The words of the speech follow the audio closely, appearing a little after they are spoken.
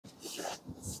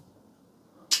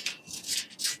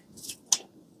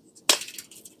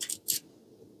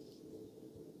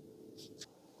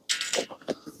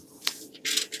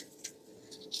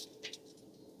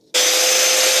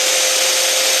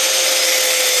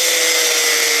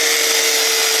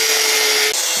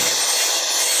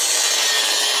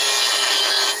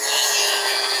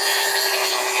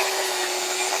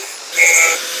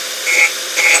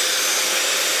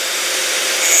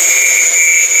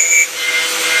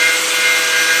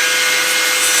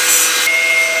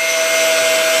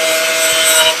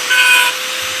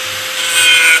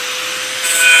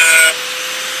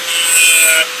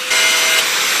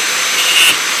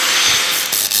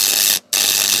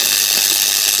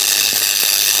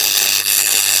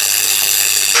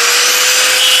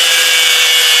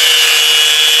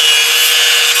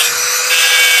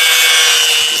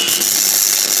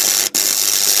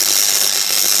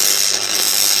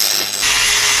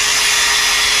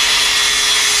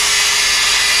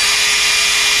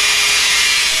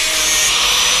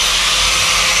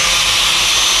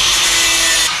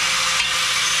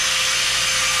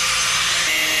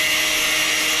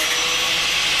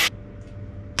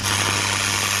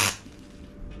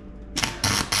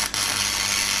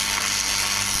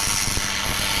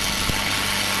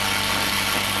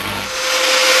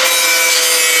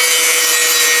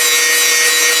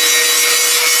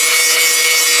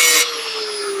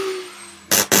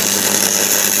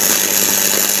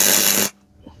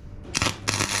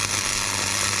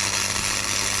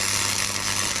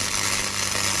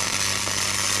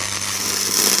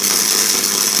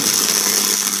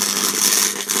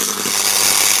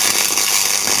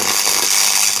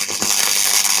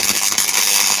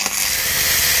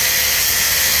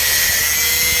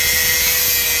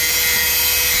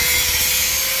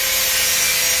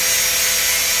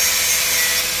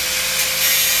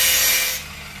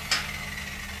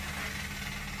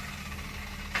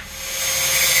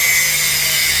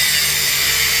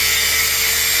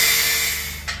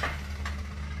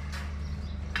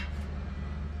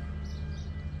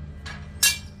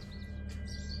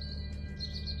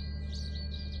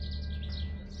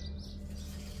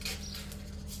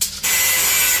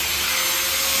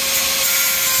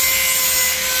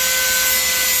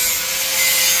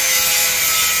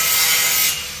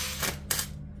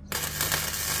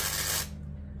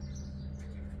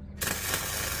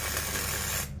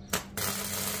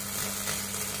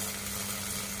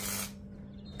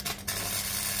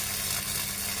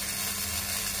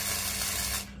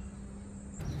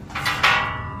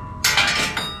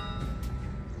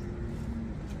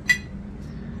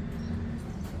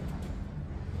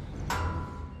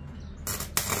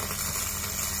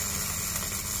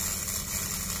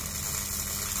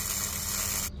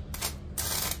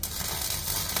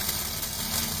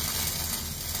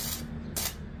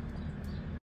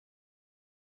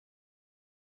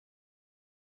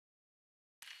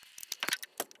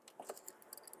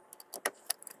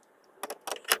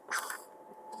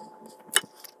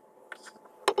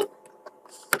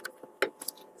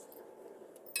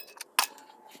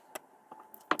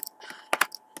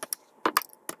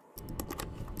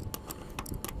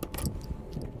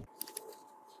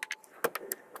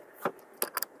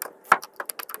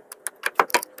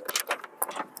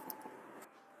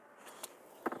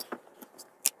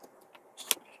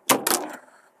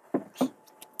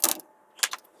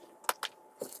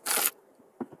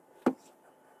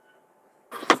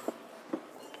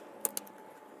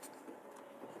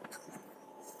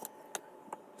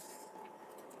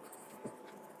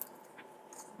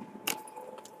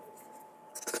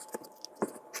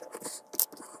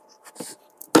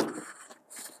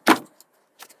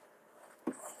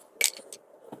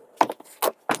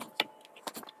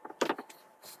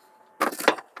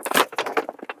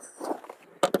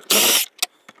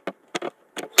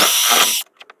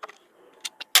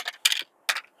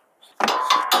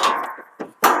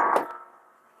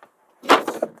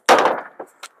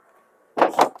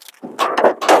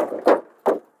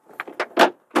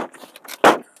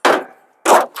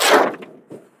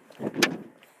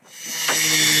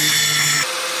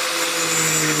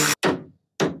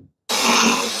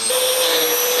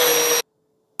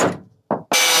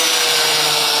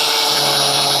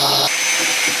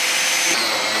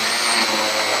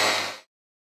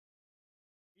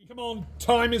on,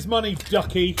 time is money,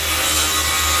 ducky.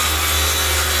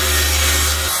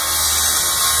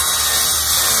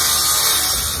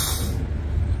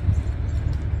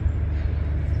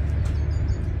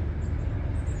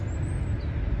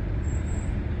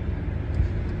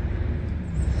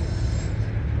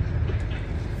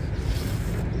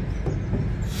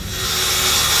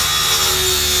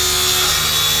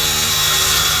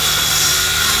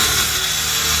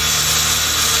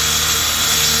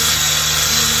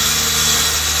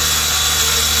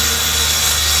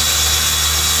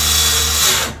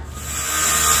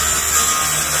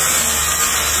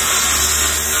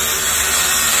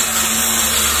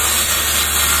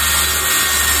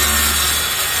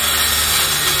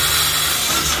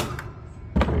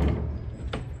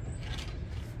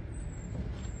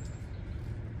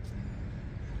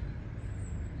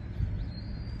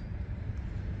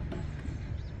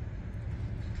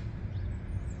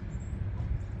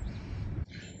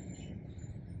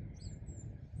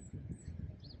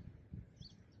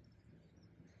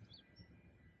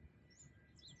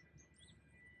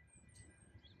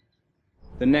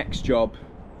 The next job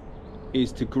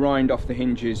is to grind off the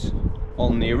hinges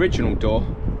on the original door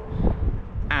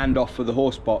and off of the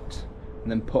horse box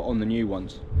and then put on the new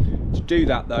ones. To do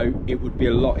that though, it would be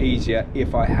a lot easier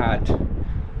if I had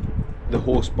the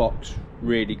horse box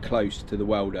really close to the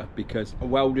welder, because a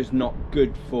welder's not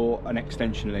good for an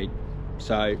extension lead.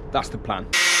 So that's the plan.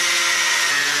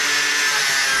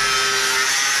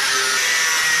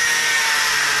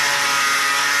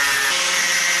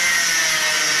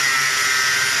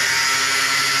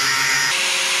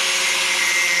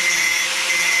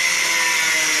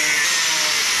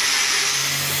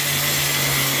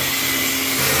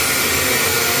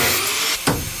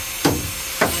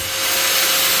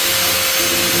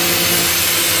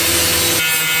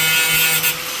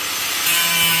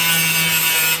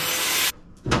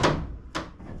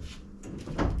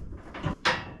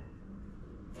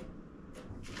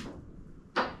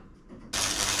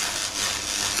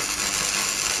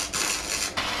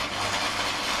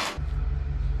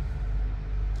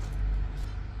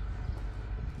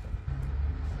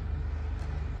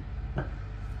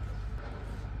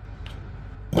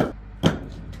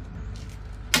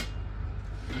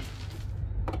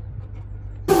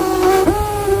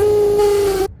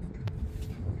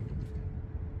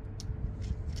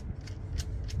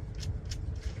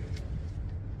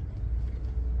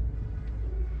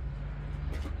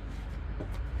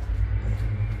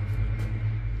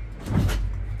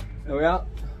 There we are,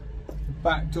 the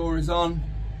back door is on,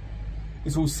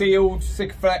 it's all sealed,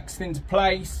 Sikaflexed into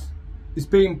place. It's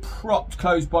being propped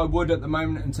closed by wood at the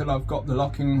moment until I've got the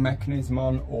locking mechanism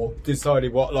on, or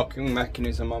decided what locking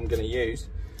mechanism I'm going to use.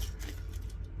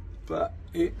 But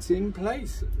it's in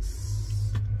place.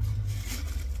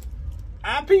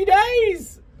 Happy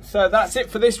days! So that's it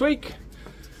for this week.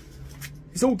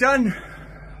 It's all done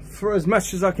for as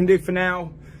much as I can do for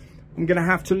now. I'm going to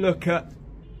have to look at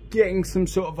getting some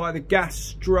sort of either gas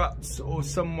struts or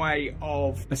some way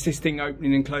of assisting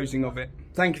opening and closing of it.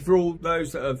 Thank you for all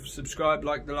those that have subscribed,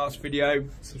 like the last video.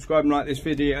 Subscribe and like this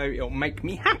video, it'll make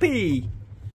me happy.